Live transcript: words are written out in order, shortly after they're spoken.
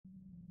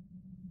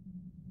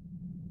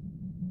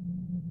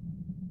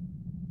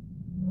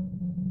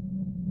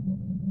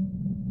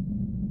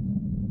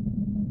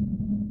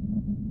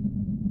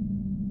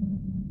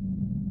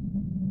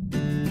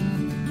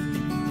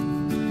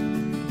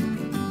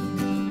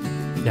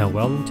Now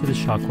well into the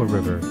Shakwa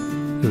River,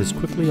 it was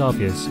quickly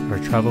obvious our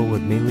travel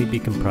would mainly be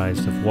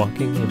comprised of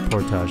walking and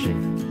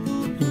portaging,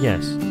 and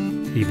yes,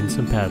 even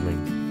some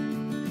paddling.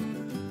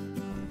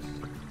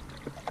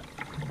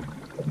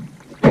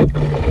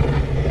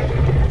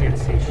 Can't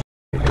see shit.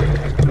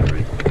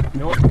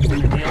 Nope.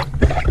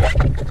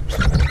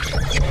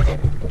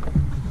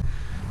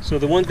 So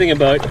the one thing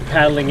about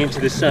paddling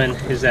into the sun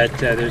is that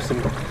there's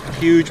some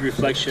huge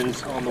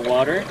reflections on the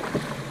water,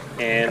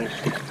 and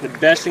the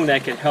best thing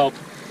that can help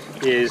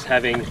is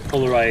having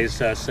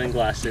polarized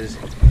sunglasses,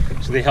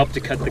 so they help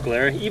to cut the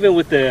glare. Even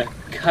with the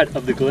cutting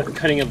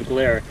of the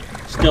glare,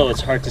 still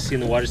it's hard to see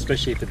in the water,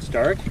 especially if it's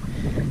dark.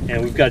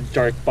 And we've got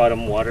dark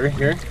bottom water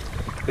here,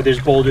 but there's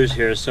boulders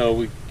here, so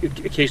we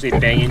occasionally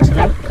bang into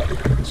them.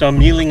 So I'm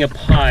kneeling up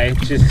high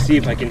just to see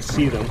if I can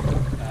see them,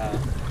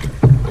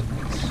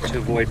 to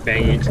avoid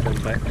banging into them,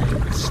 but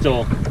it's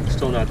still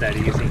not that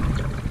easy.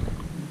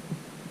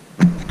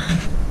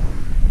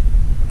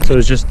 So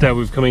it's just that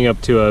we're coming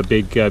up to a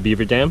big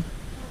beaver dam.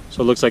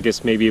 So it looks like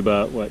it's maybe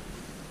about, what,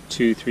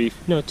 2 feet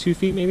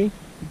maybe?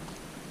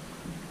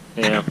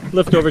 Yeah,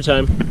 lift over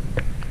time.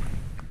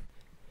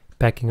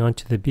 Backing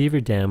onto the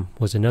beaver dam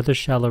was another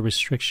shallow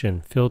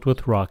restriction filled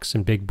with rocks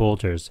and big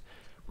boulders,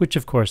 which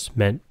of course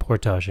meant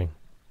portaging.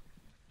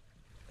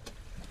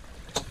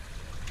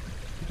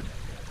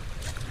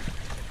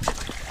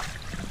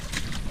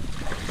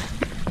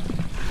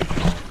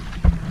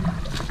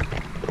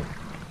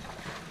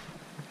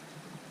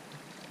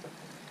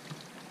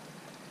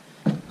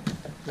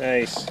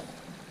 Nice.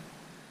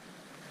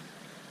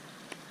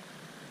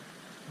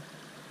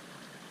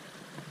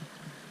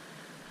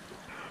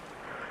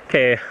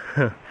 Okay,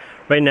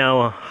 right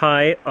now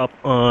high up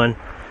on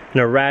an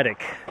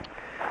erratic.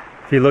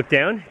 If you look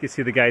down, you can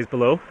see the guys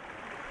below.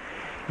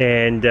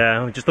 And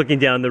just looking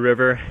down the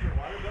river,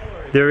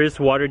 there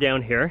is water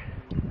down here.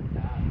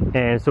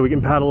 And so we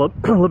can paddle up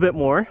a little bit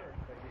more.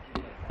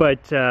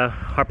 But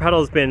our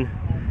paddle has been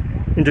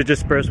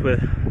interdispersed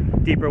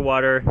with deeper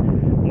water,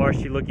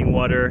 marshy looking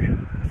water,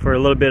 for a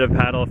little bit of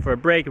paddle, for a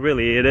break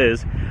really it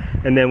is,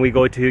 and then we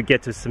go to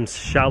get to some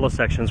shallow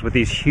sections with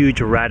these huge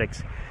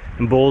erratics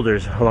and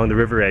boulders along the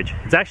river edge.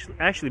 It's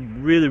actually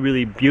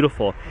really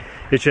beautiful.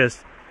 It's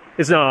just,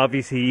 it's not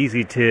obviously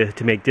easy to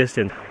make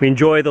distance. We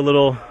enjoy the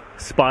little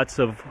spots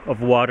of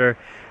water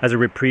as a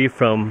reprieve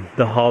from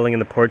the hauling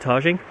and the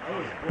portaging,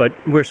 but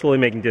we're slowly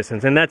making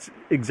distance, and that's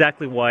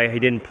exactly why I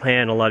didn't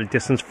plan a lot of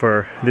distance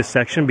for this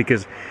section,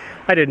 because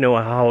I didn't know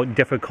how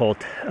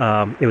difficult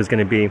it was going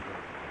to be.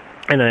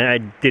 And I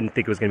didn't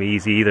think it was going to be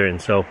easy either,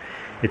 and so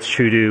it's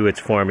true to its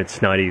form,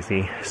 it's not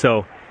easy.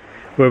 So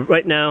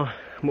right now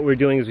what we're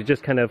doing is we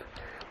just kind of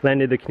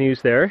landed the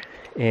canoes there,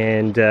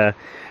 and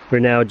we're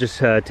now just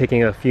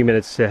taking a few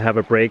minutes to have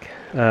a break,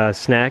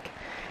 snack,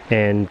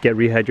 and get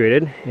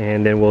rehydrated,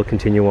 and then we'll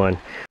continue on.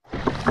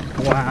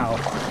 Wow.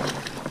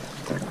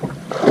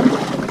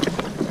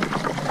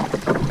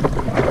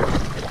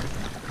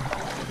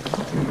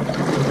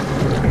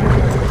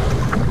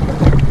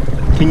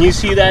 Can you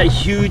see that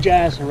huge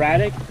ass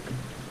erratic?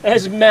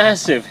 That's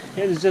massive.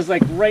 It's just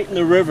like right in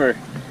the river,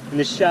 in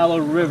the shallow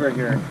river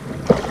here.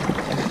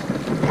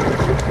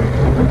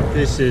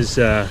 This is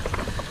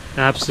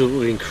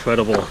absolutely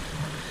incredible.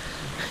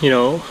 You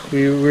know,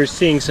 we were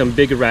seeing some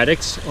big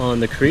erratics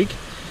on the creek,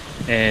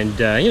 and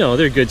you know,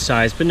 they're good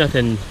size, but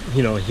nothing,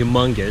 you know,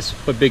 humongous,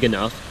 but big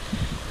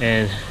enough.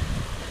 And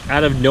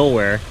out of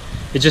nowhere,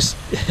 it just,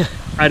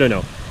 I don't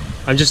know.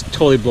 I'm just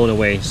totally blown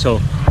away. So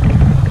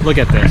look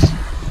at this.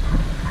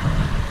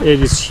 It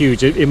is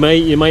huge. You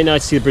might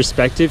not see the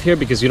perspective here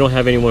because you don't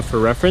have anyone for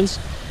reference.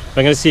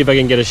 But I'm gonna see if I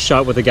can get a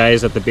shot with the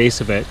guys at the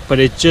base of it. But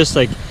it's just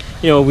like,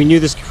 you know, we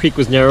knew this creek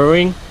was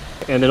narrowing,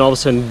 and then all of a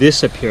sudden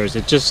this appears.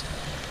 It just,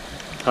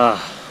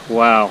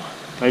 wow.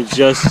 I'm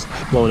just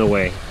blown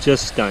away,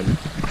 just stunned.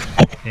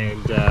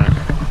 And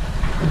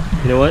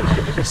you know what?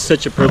 It's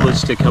such a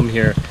privilege to come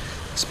here,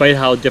 despite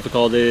how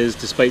difficult it is,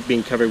 despite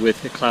being covered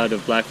with a cloud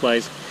of black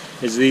flies.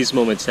 It's these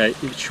moments that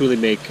truly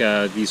make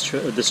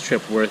this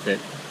trip worth it.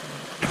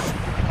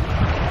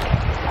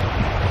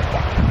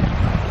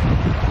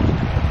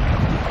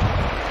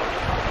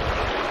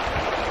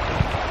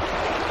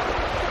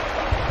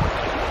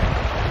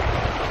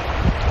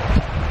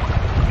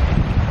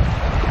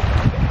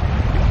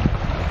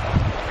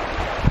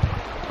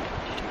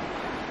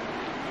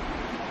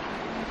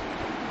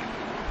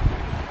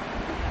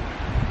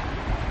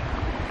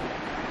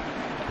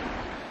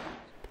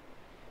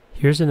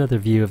 Here's another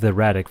view of the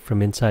erratic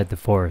from inside the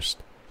forest.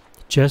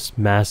 Just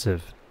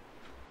massive.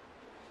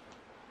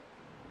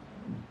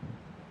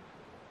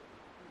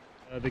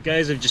 The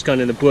guys have just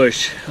gone in the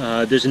bush.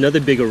 There's another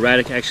big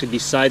erratic actually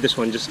beside this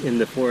one, just in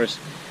the forest.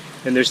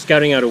 And they're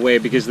scouting out a way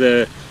because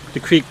the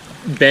creek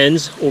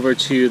bends over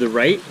to the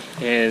right,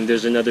 and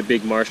there's another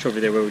big marsh over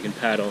there where we can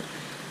paddle.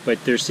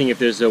 But they're seeing if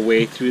there's a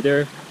way through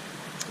there.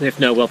 And if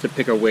not, we'll have to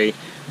pick our way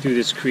through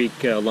this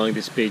creek along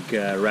this big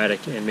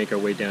erratic and make our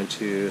way down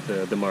to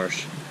the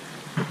marsh.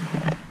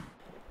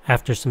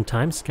 After some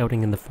time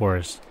scouting in the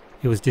forest,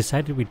 it was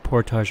decided we'd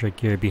portage our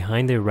gear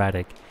behind the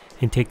erratic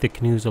and take the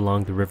canoes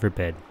along the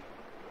riverbed.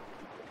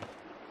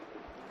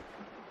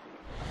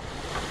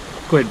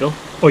 Go ahead, Bill.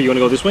 Oh, you want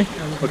to go this way?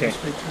 Yeah, we'll okay. go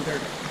straight through there. I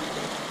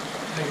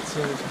think it's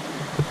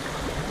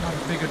not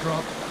as big a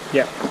drop.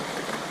 Yeah.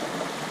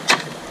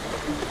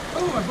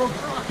 Oh, I broke a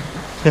rock.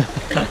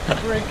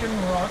 Breaking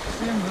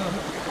rocks in the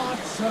hot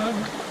sun.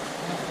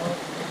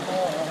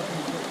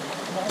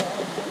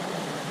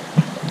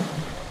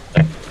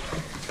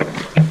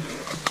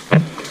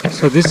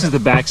 So this is the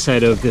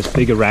backside of this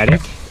big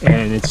erratic,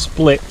 and it's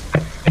split.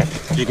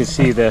 You can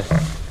see the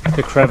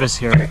crevice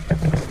here,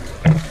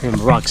 and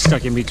rocks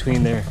stuck in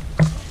between there.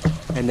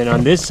 And then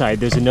on this side,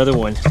 there's another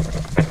one.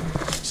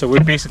 So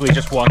we're basically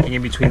just walking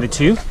in between the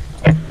two.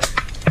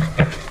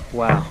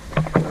 Wow,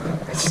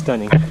 it's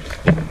stunning.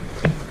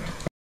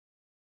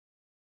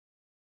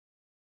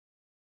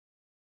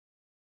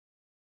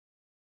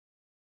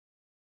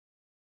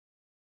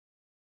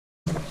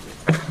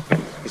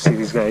 You see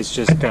these guys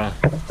just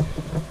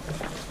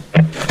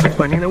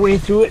finding their way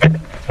through it.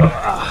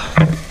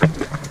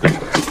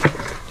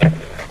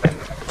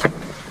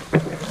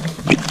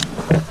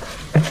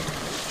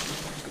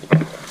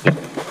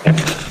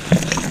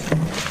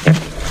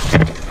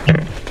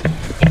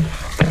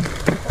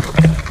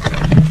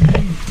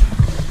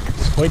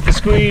 Quite the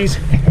squeeze.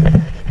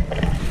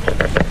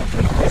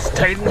 It's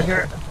tight in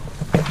here.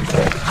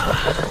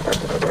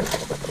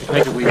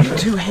 I could wave you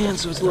two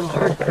hands, so it's a little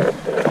hard to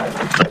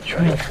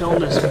try and film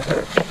this.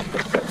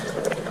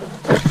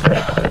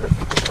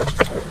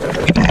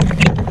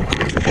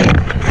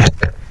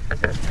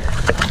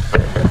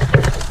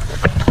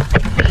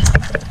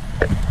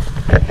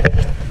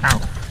 Ow.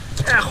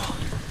 Ow.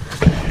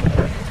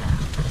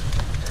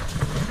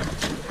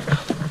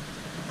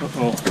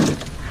 Uh-oh.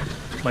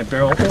 My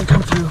barrel won't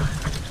come through.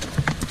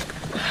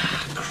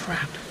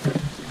 Crap.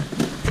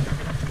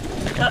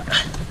 Oh, crap.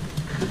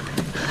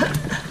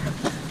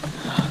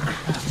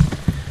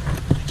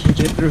 I can't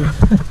get through.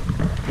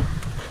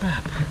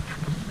 Crap.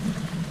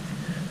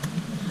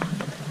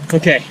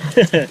 Okay.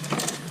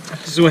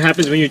 This is what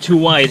happens when you're too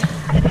wide.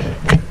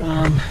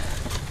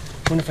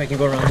 Wonder if I can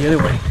go around the other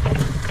way.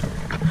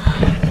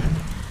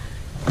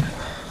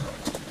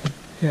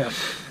 Yeah.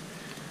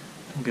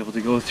 I'll be able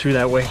to go through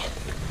that way.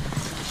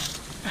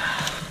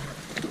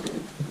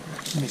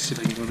 Let me see if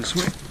I can go this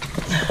way.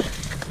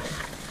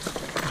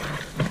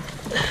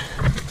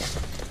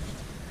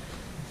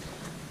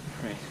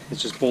 Alright,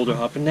 it's just boulder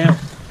hopping now.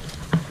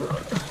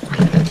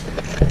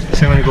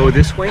 So I'm going to go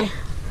this way,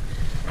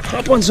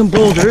 hop on some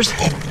boulders.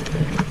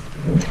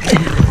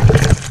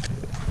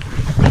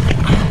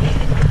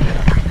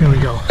 There we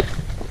go.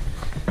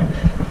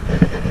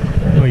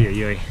 Oh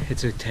yeah,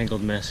 it's a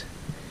tangled mess.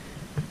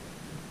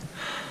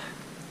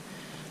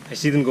 I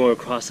see them going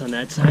across on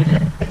that side.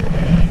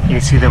 You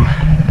can see them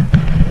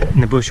in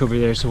the bush over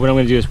there. So what I'm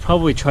going to do is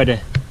probably try to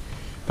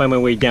find my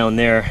way down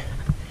there.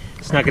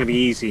 It's not going to be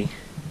easy,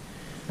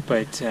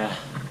 but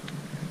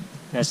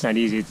that's not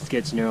easy. It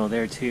gets narrow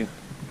there too.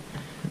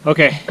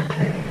 Okay,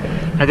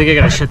 I think I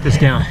gotta shut this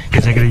down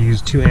because I gotta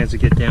use two hands to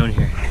get down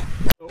here.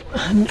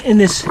 I'm in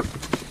this,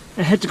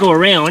 I had to go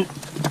around,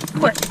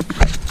 but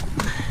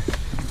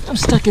I'm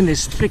stuck in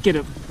this thicket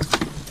of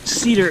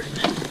cedar.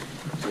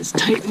 It's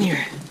tight in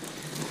here.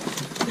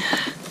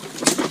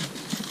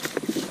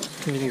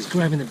 Everything's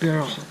grabbing the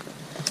barrel.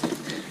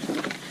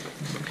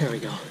 There we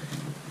go.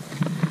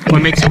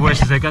 What makes it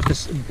worse is I got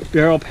this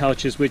barrel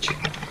pouches, which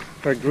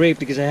are great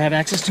because I have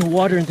access to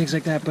water and things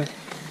like that, but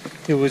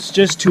it was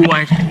just too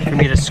wide for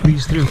me to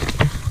squeeze through.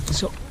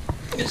 So,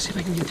 let's see if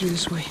I can get through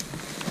this way.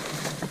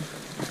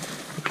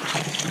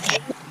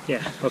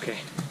 Yeah, okay.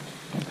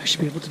 I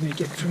should be able to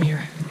make it from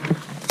here.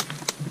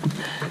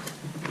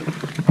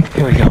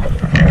 Here we go.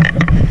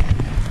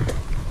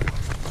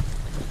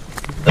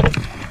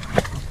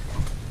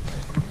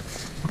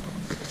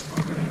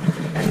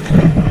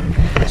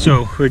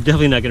 So we're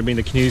definitely not going to bring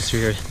the canoes through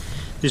here.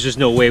 There's just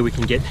no way we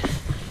can get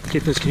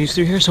those canoes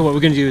through here. So what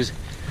we're going to do is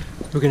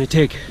we're going to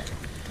take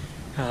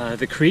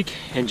the creek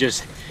and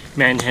just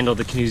manhandle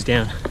the canoes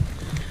down.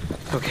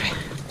 Okay.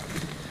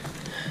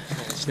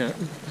 It's now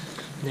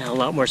a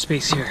lot more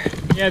space here.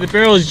 Yeah, the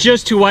barrel is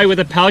just too wide with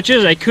the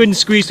pouches. I couldn't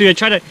squeeze through. I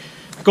tried to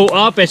go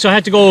up, and so I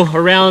had to go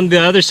around the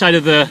other side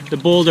of the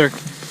boulder.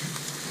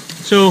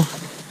 So,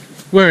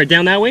 where?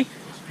 Down that way?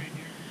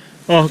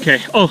 Oh,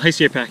 okay. Oh, I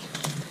see your pack.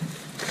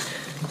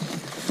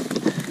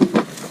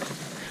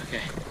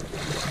 Okay.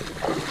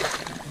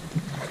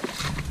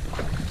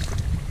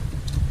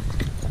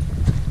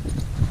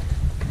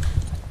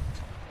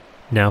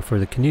 Now for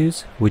the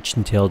canoes, which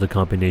entailed a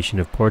combination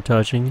of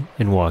portaging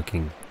and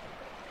walking.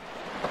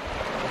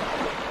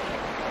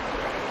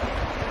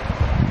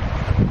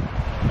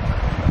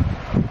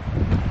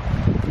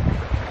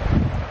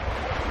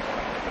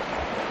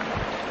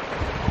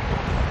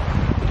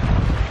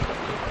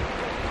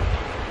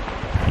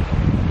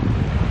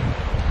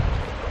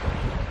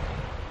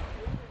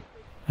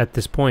 At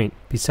this point,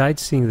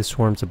 besides seeing the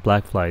swarms of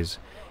black flies,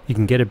 you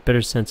can get a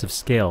better sense of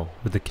scale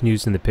with the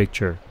canoes in the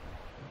picture.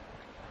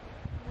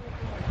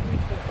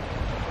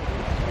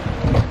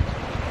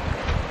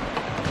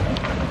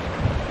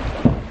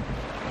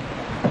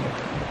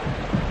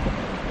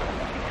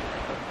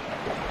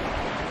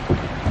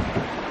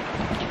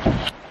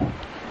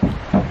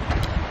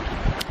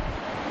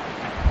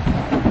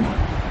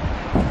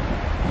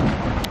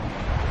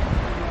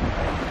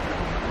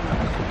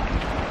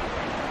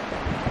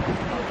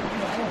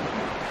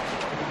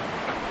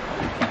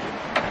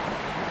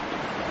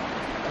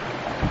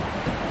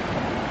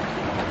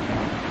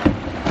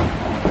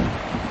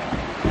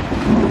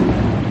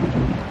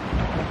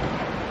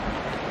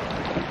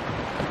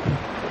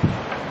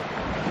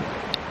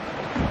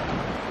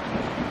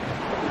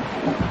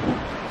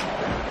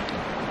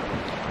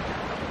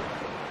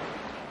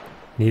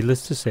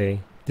 Needless to say,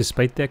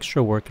 despite the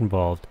extra work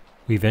involved,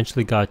 we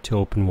eventually got to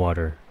open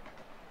water.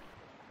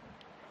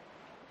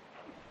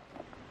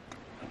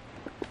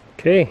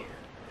 Okay,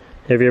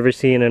 have you ever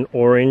seen an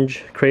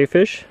orange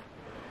crayfish?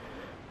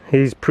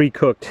 He's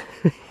pre-cooked.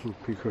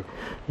 Pre-cooked.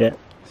 Yeah.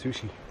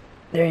 Sushi.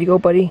 There you go,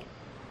 buddy.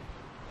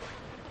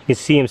 You can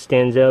see him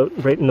stands out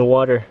right in the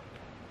water.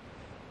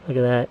 Look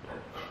at that.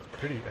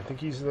 Pretty. I think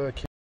he's the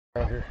king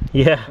out here.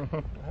 Yeah.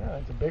 Yeah,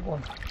 it's a big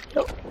one.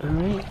 Oh, all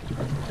right.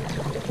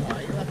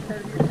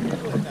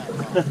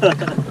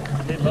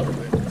 They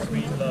love it.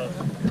 Sweet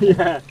love.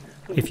 Yeah.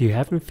 If you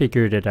haven't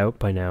figured it out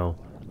by now,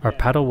 our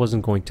paddle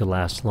wasn't going to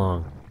last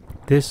long.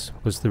 This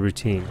was the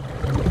routine.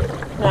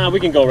 Nah, we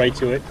can go right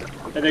to it.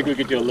 I think we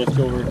could do a lift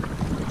over.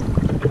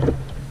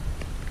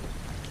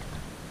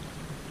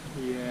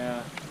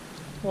 Yeah.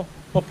 Well,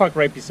 we'll park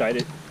right beside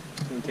it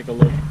and take a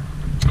look.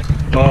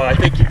 Oh, I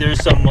think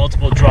there's some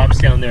multiple drops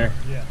down there.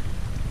 Yeah.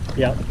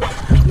 Yeah.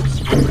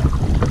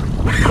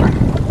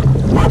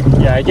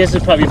 Yeah, I guess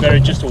it's probably better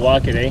just to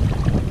walk it, eh?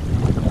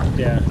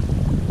 Yeah.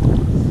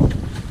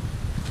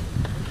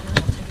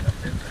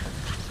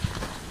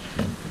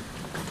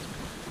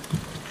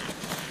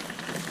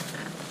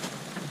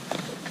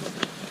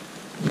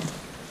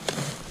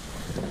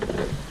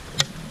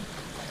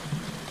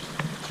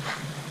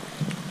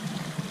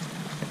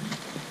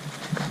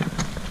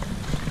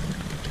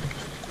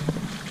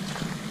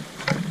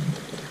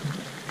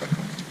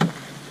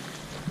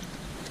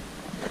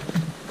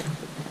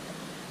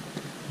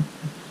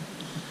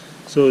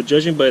 So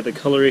judging by the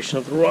coloration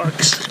of the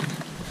rocks,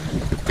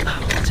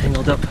 it's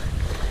tangled up.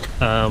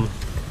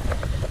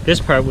 This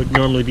part would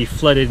normally be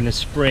flooded in the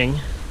spring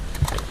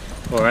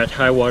or at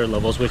high water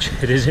levels, which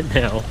it isn't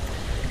now.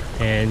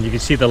 And you can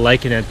see the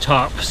lichen at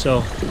top,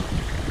 so.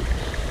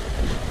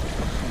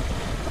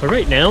 But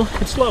right now,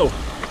 it's low.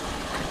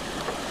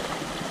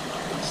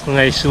 It's a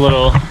nice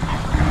little,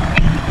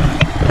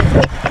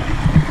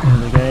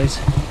 there guys,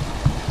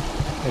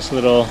 nice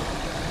little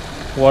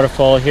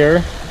waterfall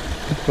here.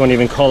 You won't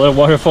even call it a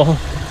waterfall.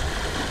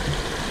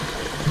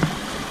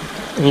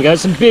 And you got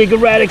some big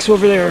erratics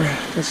over there.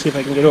 Let's see if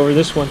I can get over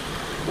this one.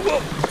 Whoa.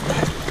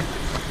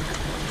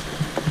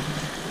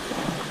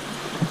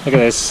 Look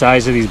at the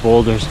size of these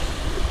boulders.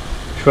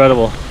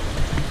 Incredible.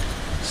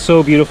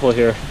 So beautiful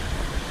here.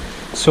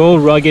 So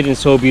rugged and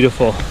so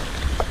beautiful.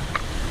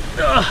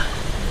 Ugh.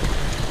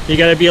 You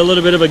gotta be a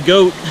little bit of a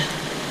goat.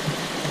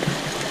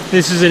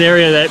 This is an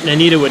area that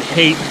Anita would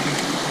hate.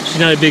 She's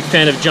not a big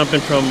fan of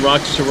jumping from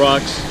rocks to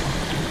rocks.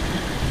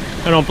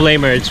 I don't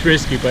blame her, it's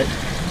risky, but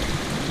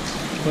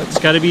it's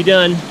got to be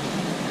done.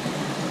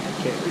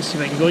 Okay, let's see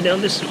if I can go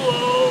down this,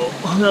 whoa,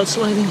 without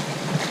sliding.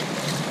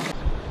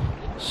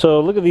 So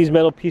look at these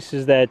metal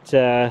pieces that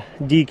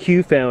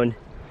DQ found.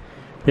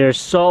 They're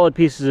solid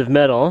pieces of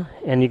metal,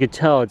 and you could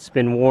tell it's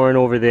been worn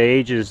over the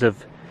ages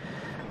of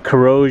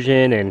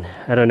corrosion, and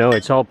I don't know,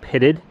 it's all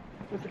pitted.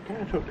 That's a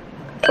Canoe.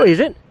 Oh, is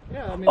it?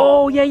 Yeah, I mean,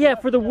 oh, yeah,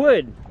 for the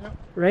wood, yep.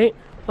 Right?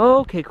 Oh,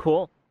 okay,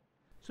 cool.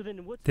 So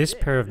then this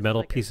pair of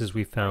metal pieces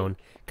we found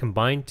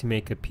combine to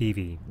make a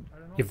PV.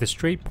 If the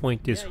straight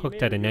point is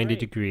hooked at a 90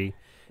 degree,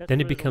 then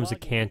it becomes a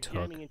cant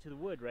hook.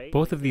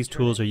 Both of these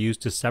tools are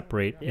used to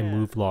separate and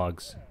move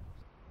logs.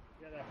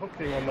 Yeah, that hook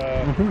thing on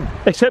the...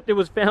 Except it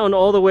was found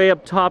all the way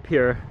up top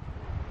here.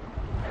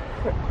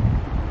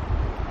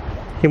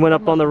 He went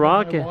up on the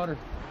rock. Water.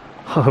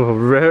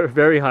 Oh,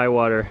 very high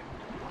water.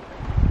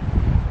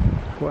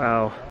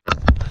 Wow.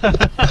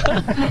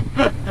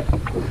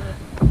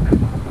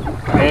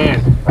 Man,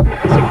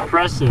 it's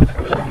impressive.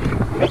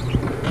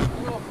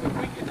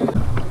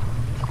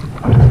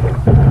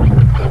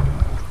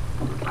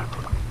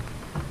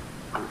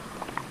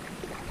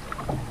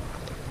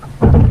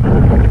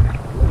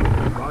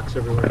 Rocks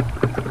everywhere.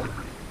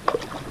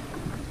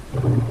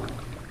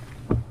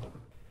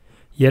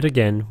 Yet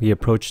again, we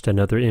approached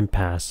another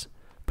impasse,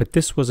 but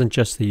this wasn't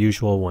just the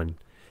usual one.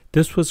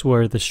 This was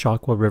where the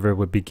Shakwa River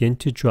would begin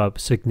to drop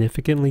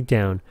significantly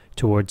down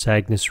towards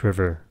Agnes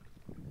River.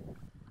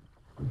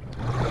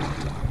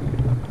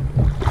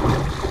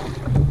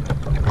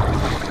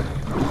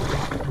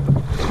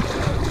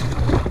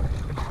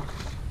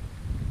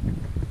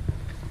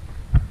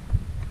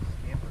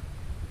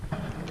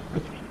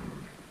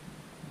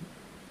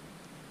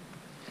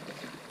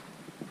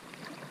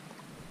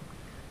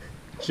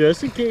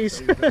 Just in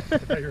case. I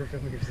thought you were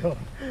filming yourself.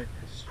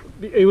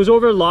 It was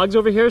over logs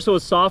over here, so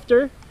it's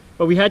softer,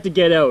 but we had to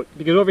get out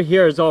because over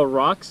here is all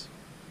rocks.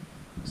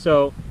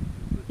 So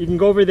you can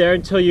go over there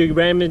until you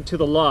ram into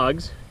the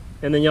logs,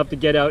 and then you have to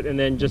get out and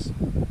then just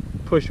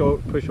push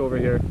over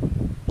here.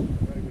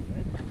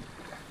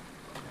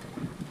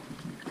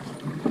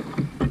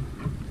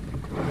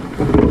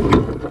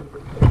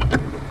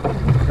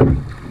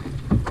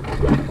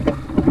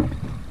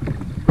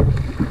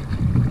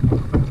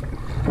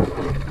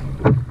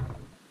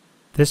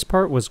 This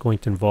part was going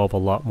to involve a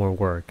lot more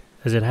work,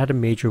 as it had a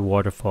major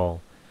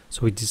waterfall,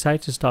 so we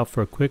decided to stop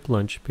for a quick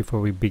lunch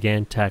before we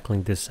began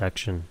tackling this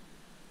section.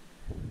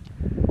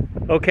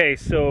 Okay,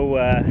 so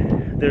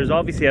there's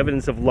obviously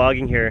evidence of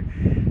logging here.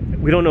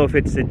 We don't know if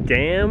it's a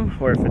dam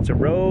or if it's a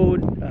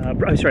road,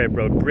 I'm sorry, a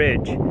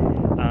bridge,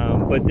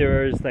 but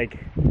there's like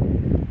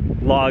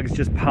logs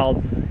just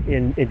piled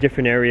in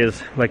different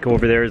areas, like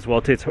over there as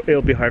well too.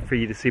 It'll be hard for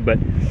you to see, but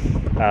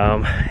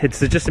it's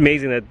just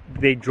amazing that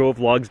they drove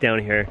logs down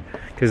here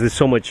because there's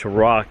so much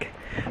rock.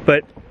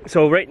 But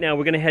so right now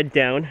we're gonna head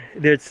down.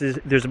 There's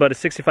about a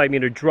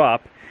 65-meter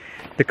drop.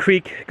 The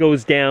creek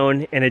goes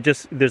down, and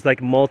there's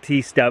like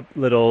multi-step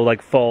little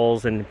like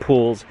falls and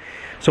pools.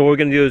 So what we're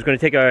gonna do is we're gonna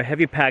take our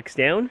heavy packs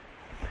down.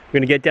 We're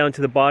gonna get down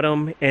to the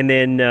bottom, and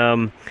then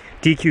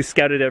DQ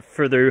scouted it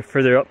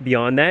further up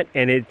beyond that,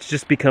 and it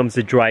just becomes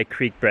a dry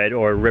creek bed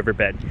or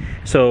riverbed.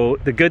 So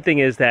the good thing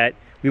is that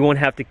we won't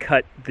have to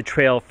cut the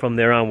trail from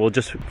there on. We'll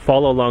just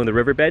follow along the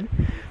riverbed.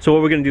 So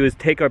what we're gonna do is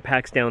take our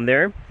packs down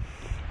there,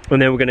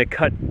 and then we're gonna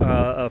cut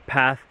a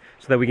path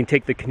so that we can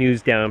take the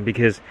canoes down,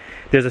 because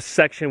there's a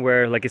section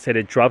where, like I said,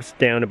 it drops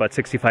down about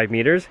 65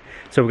 meters.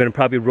 So we're gonna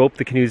probably rope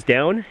the canoes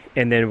down,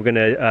 and then we're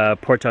gonna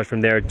portage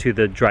from there to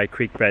the dry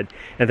creek bed.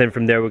 And then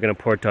from there, we're gonna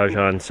portage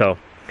on. So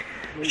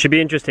it should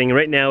be interesting.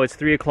 Right now it's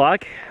 3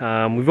 o'clock.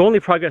 We've only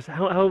progressed,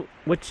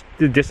 what's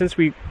the distance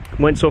we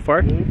went so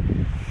far?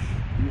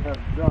 We have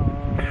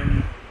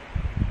done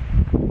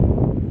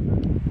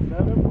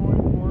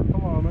 7.4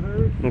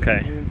 kilometers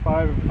Okay. in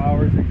 5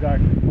 hours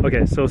exactly.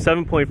 Okay, so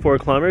 7.4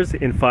 kilometers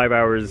in 5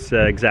 hours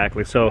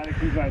exactly. So,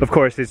 of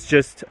course, it's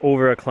just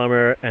over a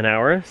kilometer an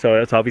hour.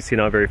 So it's obviously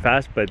not very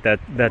fast, but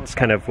that's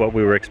kind of what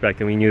we were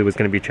expecting. We knew it was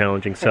going to be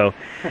challenging. So,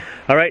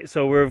 all right,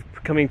 so we're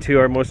coming to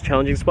our most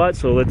challenging spot.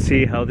 So let's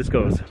see how this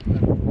goes.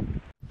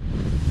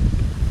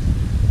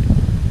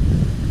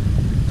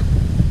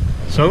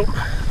 So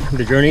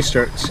the journey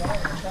starts.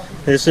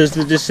 This is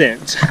the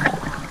descent.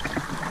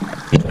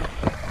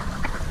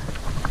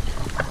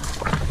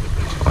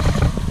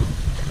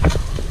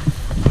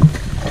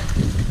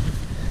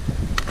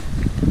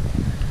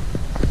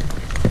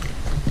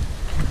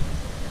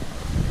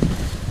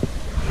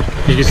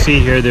 You can see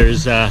here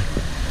there's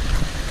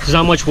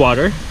not much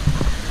water,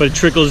 but it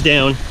trickles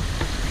down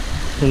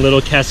in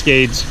little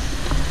cascades.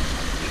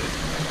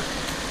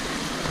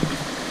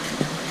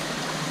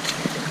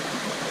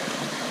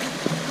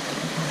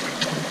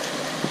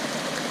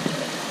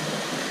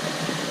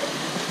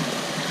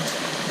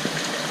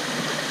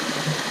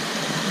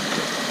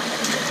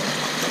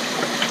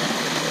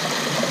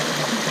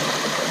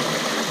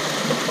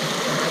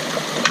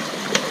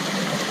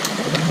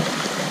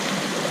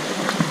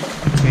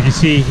 You can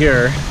see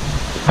here,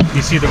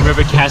 you see the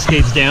river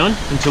cascades down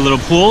into little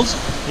pools.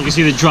 You can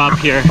see the drop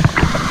here.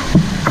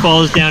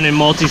 Falls down in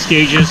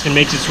multi-stages and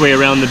makes its way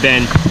around the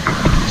bend.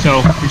 So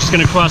we're just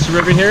gonna cross the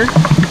river here,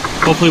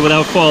 hopefully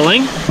without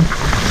falling.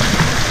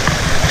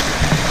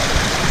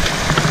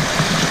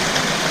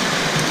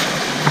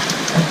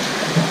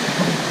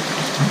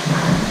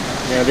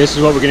 Now this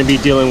is what we're gonna be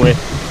dealing with,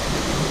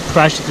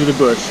 crashing through the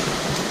bush.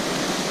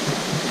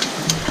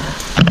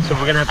 So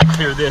we're gonna have to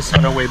clear this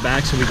on our way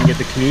back so we can get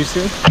the canoes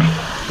through.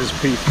 This is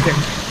pretty thick.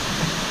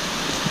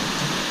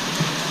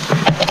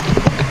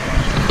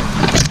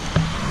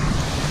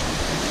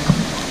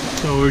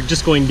 So we're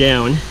just going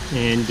down,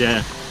 and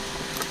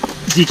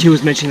DQ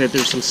was mentioning that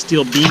there's some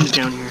steel beams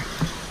down here,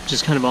 which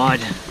is kind of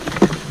odd. I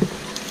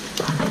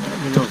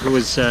don't know if it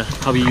was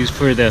probably used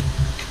for the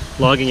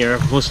logging area,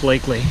 most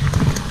likely.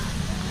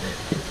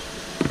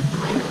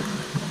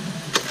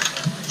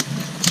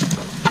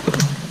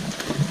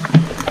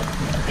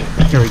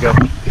 There we go.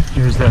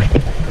 Here's the.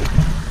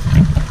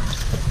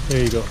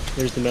 There you go.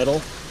 There's the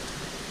metal.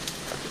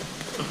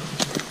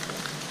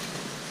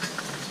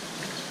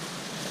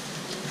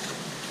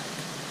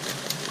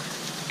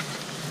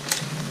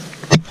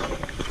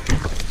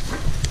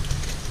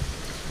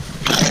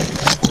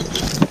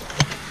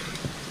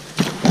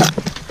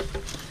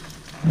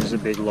 There's a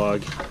big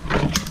log.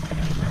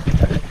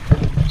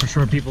 For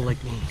short people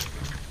like me.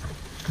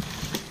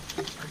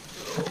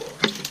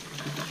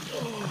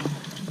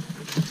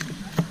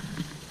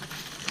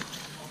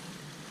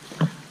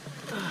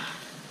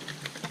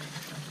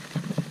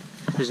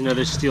 There's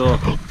another steel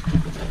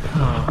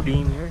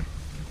beam here.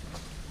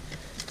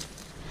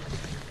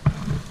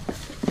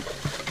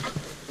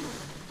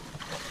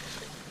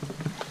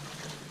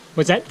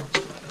 What's that?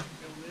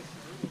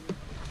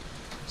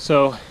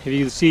 So if you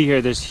can see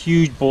here, there's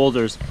huge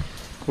boulders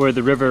where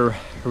the river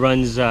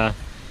runs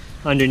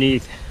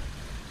underneath,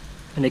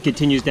 and it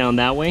continues down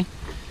that way.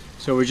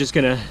 So we're just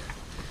gonna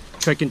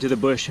trek into the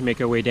bush and make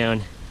our way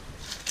down.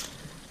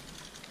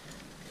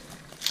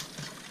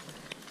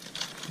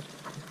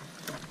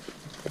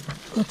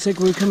 Looks like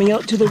we're coming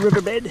out to the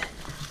riverbed.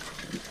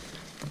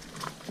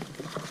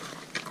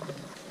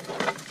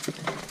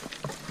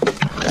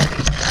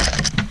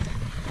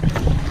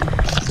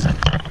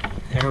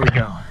 There we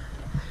go.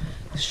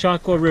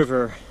 Shakwa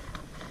River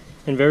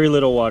and very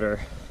little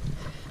water.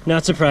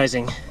 Not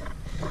surprising.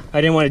 I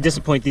didn't want to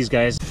disappoint these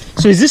guys.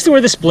 So is this where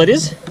the split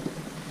is?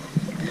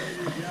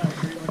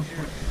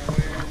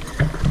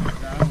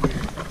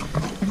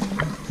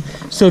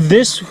 So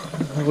this,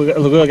 we gotta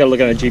look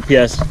at a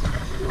GPS,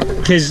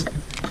 because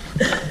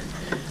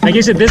I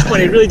guess at this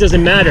point it really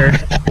doesn't matter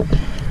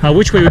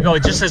which way we go,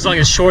 just as long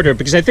as it's shorter,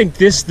 because I think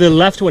the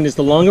left one is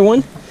the longer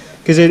one,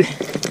 because it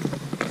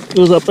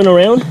goes up and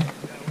around.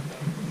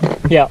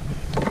 Yeah.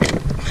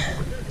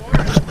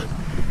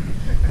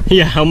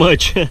 Yeah, how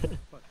much?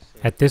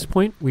 At this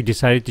point, we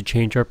decided to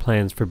change our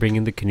plans for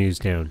bringing the canoes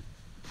down.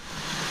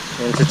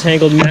 And it's a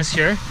tangled mess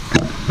here,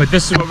 but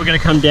this is what we're going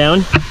to come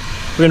down.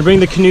 We're going to bring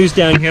the canoes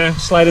down here,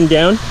 slide them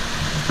down,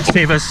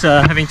 save us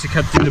having to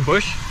cut through the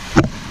bush,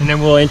 and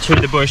then we'll enter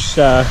the bush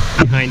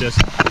behind us.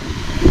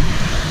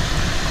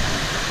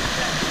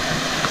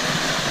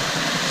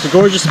 It's a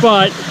gorgeous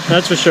spot,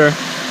 that's for sure.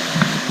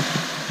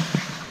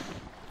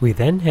 We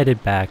then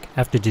headed back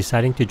after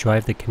deciding to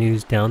drive the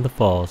canoes down the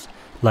falls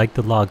like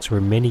the logs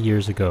were many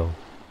years ago.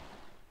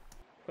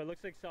 But it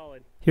looks like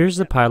solid. Here's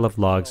the pile of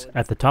logs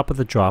at the top of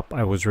the drop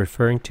I was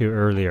referring to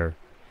earlier.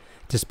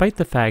 Despite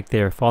the fact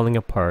they are falling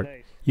apart,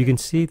 you can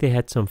see they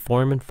had some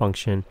form and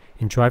function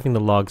in driving the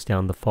logs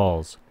down the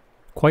falls.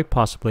 Quite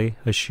possibly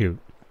a chute.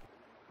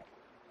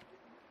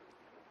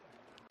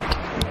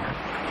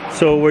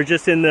 So we're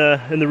just in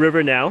the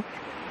river now,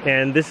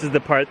 and this is the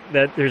part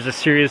that there's a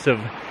series of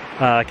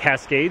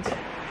cascades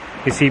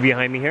you see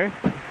behind me here.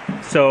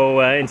 So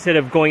instead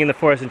of going in the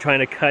forest and trying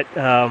to cut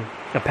a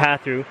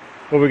path through,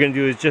 what we're going to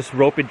do is just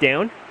rope it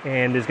down,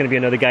 and there's going to be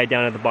another guy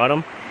down at the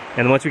bottom,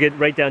 and once we get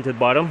right down to the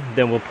bottom,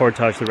 then we'll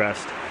portage the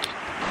rest.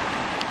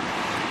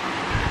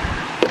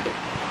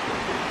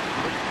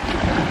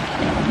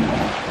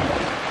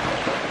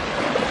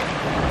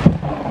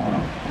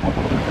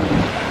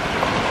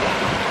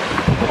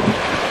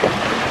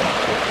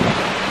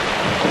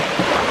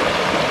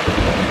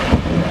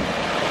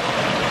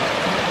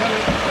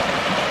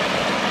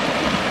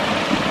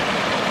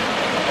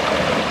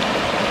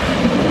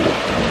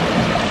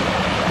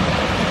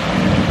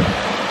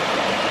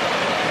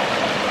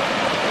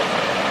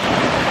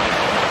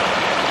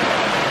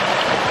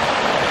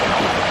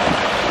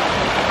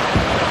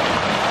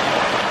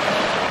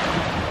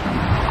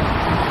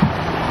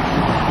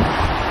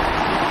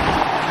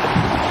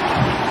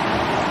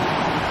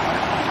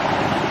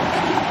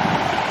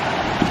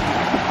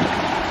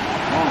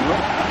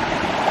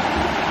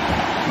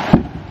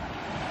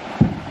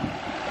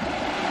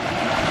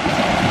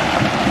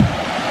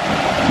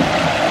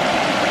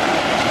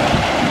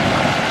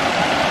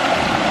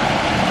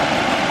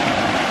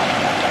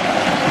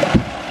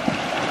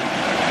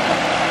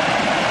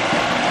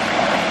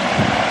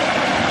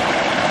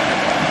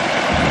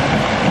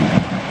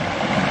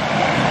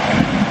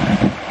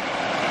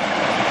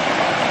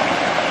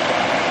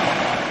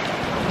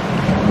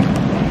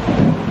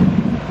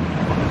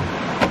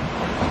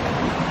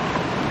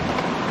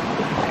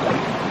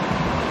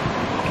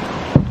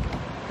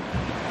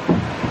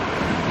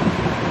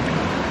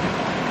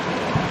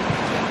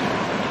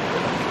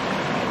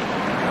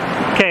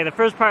 Okay, the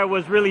first part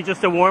was really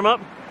just a warm-up.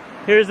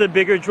 Here's a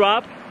bigger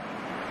drop.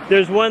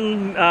 There's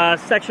one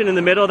section in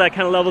the middle that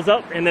kind of levels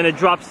up, and then it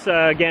drops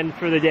again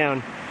further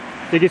down.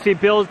 So you can see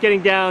Bill's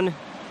getting down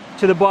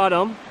to the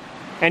bottom,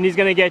 and he's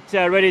going to get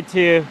ready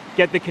to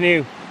get the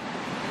canoe.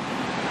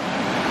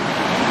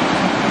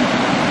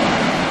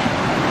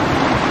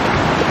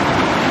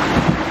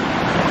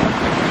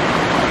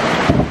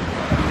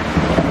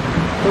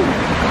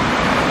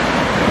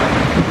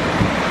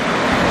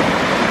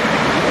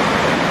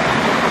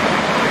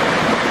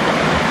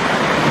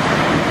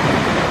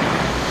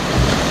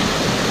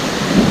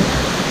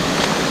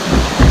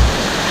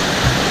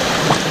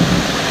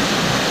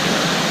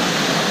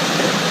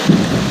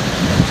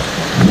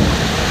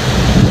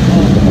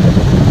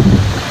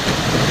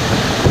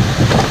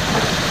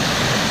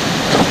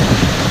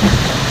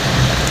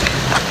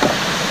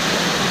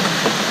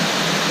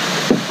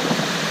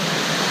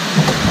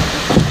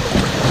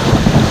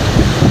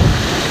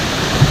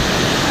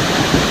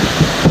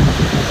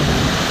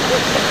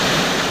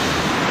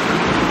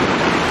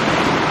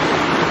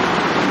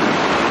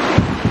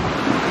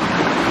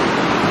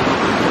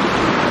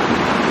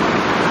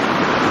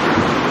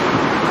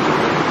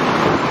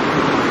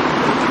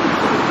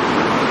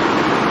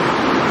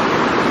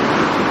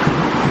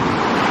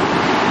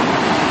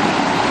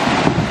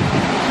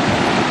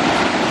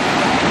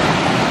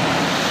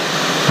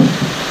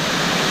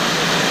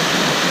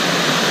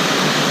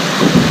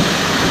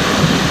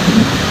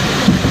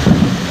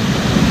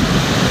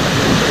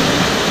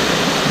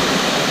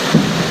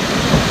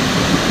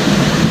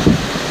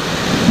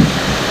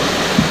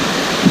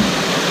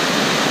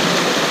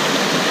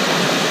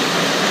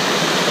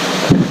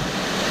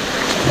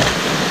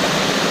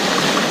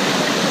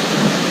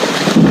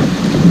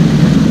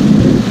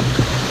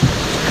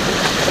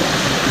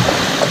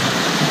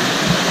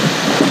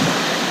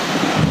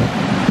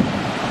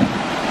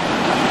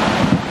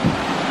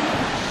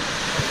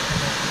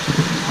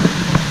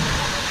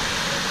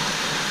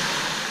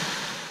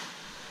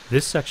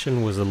 This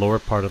section was the lower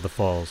part of the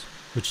falls,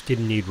 which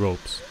didn't need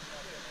ropes.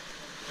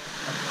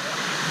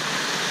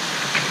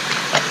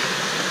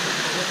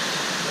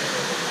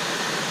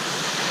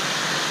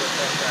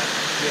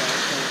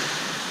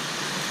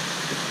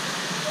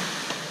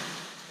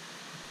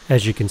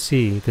 As you can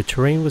see, the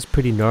terrain was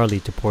pretty gnarly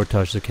to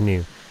portage the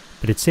canoe,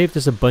 but it saved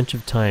us a bunch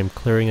of time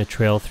clearing a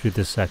trail through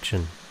this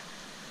section.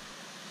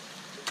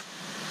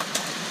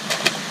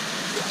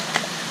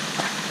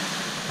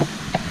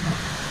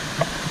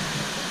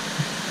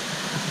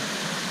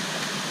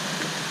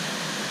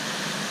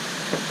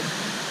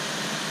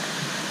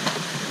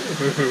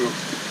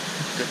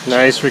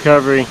 Nice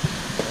recovery.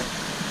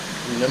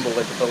 Nimble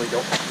like a belly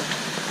goat.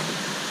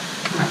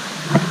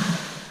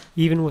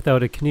 Even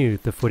without a canoe,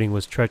 the footing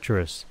was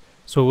treacherous,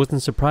 so it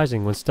wasn't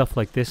surprising when stuff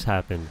like this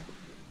happened.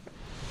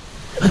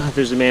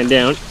 There's a man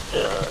down.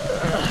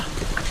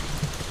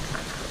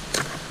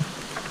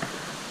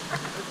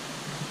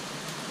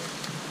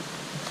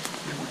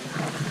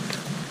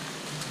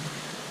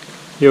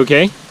 You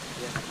okay?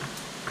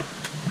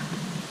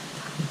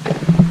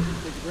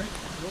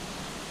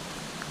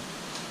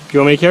 Do you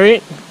want me to carry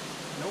it?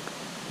 Nope.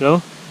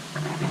 No?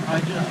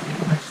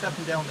 I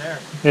stepped down there.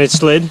 And it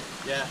slid?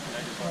 Yeah. And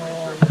I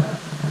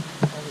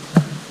just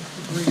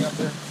debris up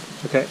there.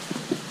 Okay.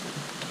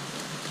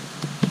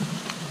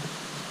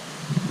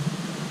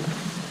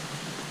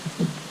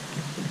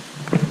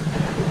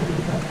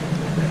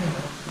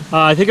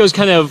 I think it was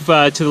kind of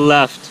to the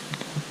left.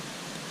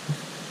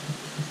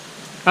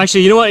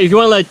 Actually, you know what? If you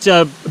want to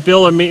let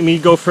Bill or me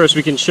go first,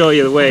 we can show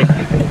you the way.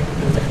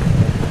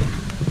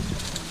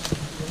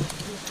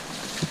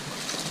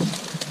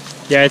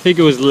 Yeah, I think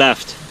it was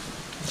left.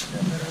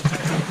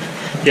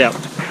 Yeah.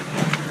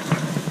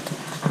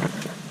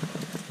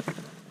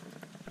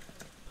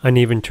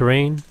 Uneven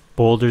terrain,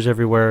 boulders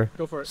everywhere,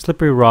 Go for it.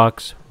 slippery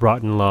rocks,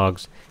 rotten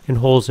logs, and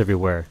holes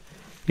everywhere.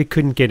 It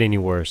couldn't get any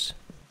worse.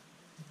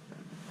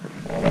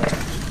 Good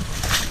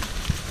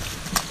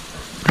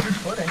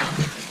footing.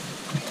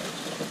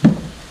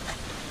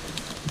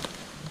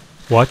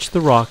 Watch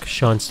the rock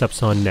Sean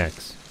steps on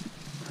next.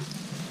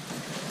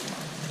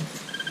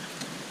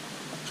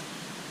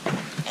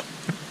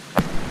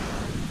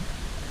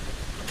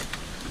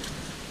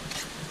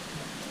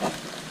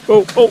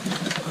 Oh, oh.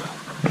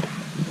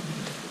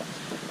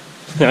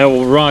 That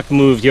rock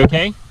moved. You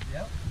okay?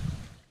 Yep.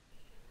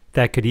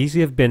 That could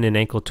easily have been an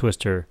ankle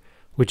twister,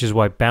 which is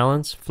why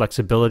balance,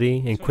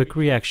 flexibility, and quick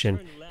reaction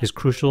is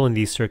crucial in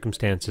these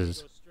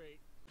circumstances.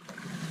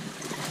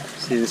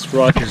 See, this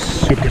rock is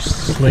super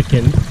slick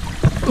and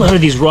a lot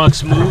of these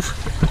rocks move,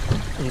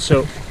 and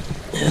so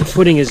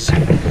footing is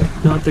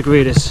not the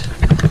greatest.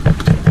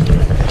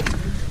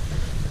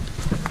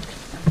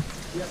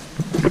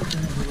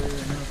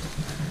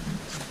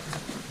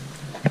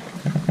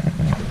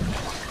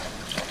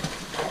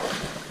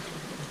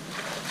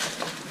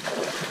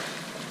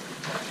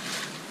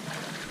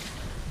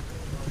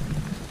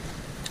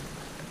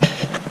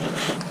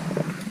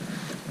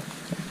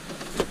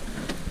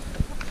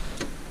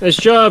 Nice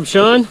job,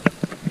 Sean.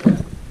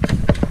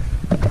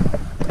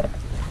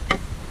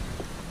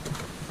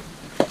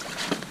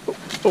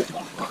 Oh.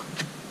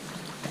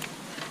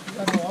 You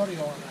got no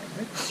audio on that,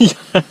 right?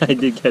 Yeah, I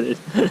did get it.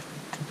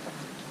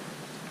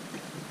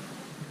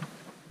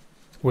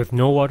 With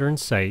no water in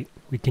sight,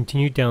 we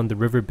continued down the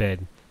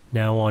riverbed,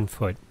 now on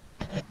foot.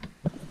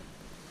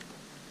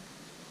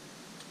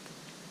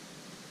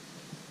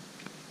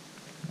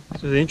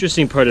 So the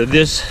interesting part of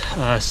this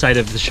side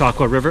of the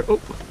Shakwa River,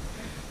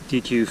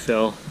 DQ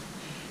fell,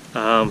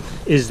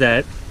 is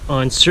that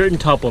on certain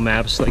topo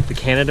maps, like the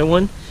Canada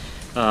one,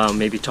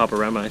 maybe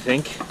Toporama I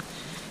think,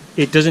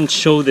 it doesn't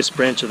show this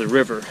branch of the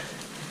river.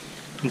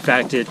 In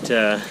fact, it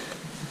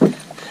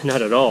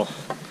not at all.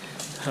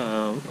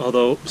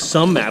 Although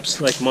some maps,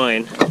 like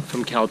mine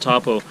from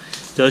CalTopo,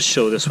 does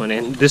show this one,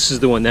 and this is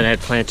the one that I had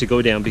planned to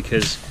go down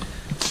because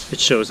it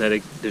shows that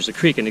there's a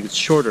creek and it gets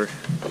shorter.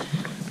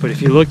 But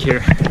if you look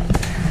here,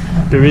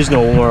 there is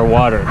no more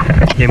water.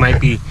 It might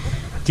be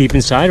deep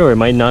inside, or it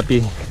might not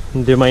be.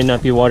 There might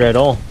not be water at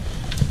all.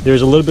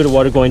 There's a little bit of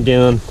water going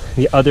down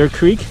the other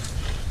creek,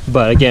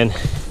 but again,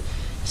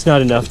 it's not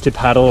enough to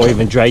paddle or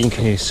even dragging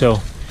canoes. So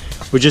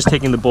we're just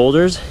taking the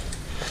boulders,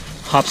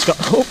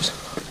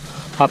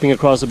 hopping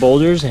across the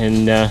boulders,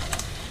 and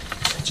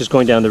just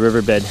going down the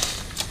riverbed.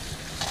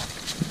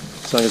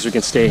 As long as we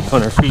can stay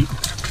on our feet.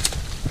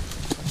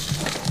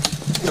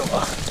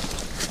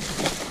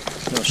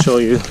 I'll show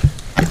you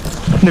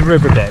the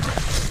riverbed.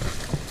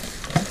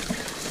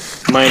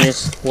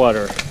 Minus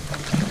water.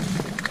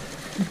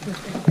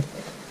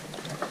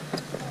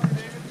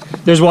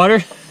 There's water?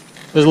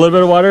 There's a little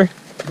bit of water?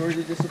 Sorry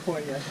to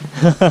disappoint you.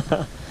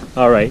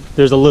 Alright,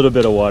 there's a little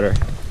bit of water.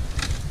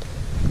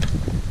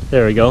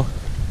 There we go.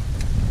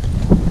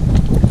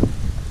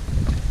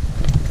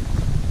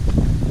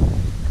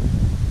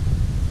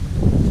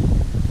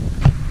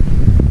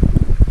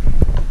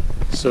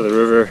 So the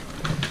river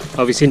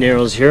obviously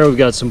narrows here. We've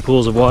got some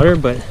pools of water,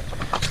 but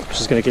we're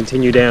just going to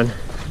continue down.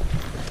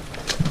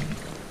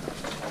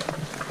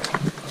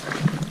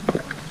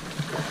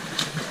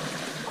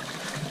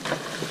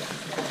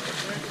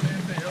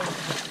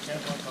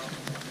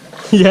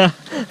 Yeah.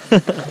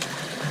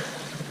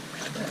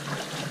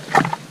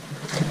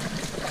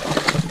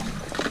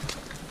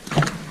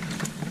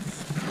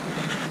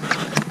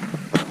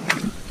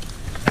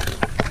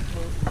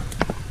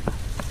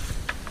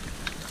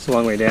 It's a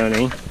long way down,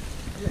 eh?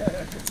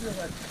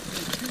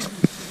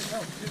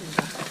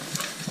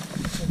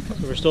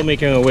 So we're still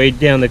making our way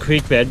down the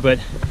creek bed, but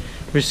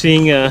we're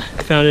seeing,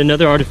 found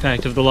another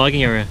artifact of the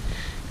logging area.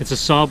 It's a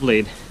saw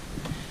blade.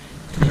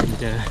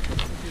 And,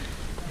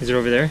 is it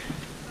over there?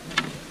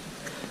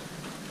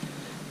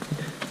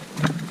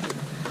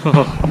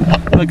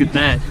 Oh, look at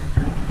that.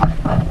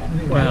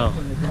 Wow.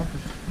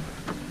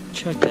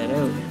 Check that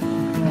out.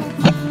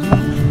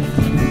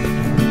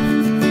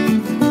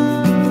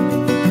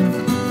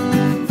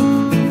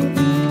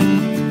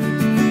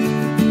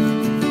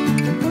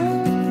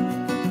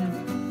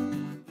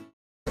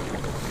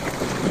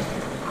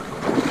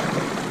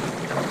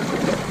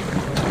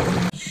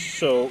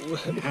 So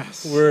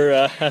Yes.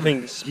 we're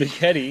having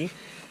spaghetti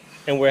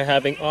and we're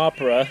having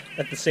opera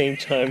at the same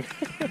time.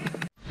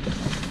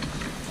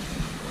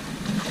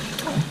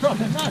 On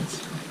the nuts.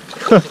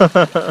 What's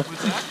that?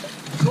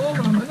 Sold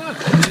on the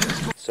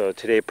nuts. So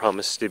today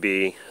promised to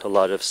be a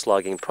lot of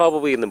slogging,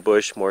 probably in the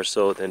bush more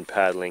so than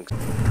paddling.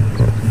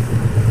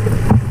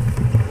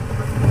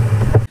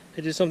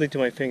 I did something to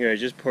my finger. I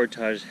just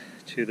portaged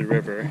to the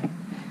river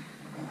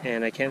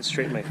and I can't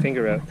straighten my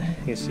finger out.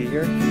 You see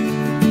here?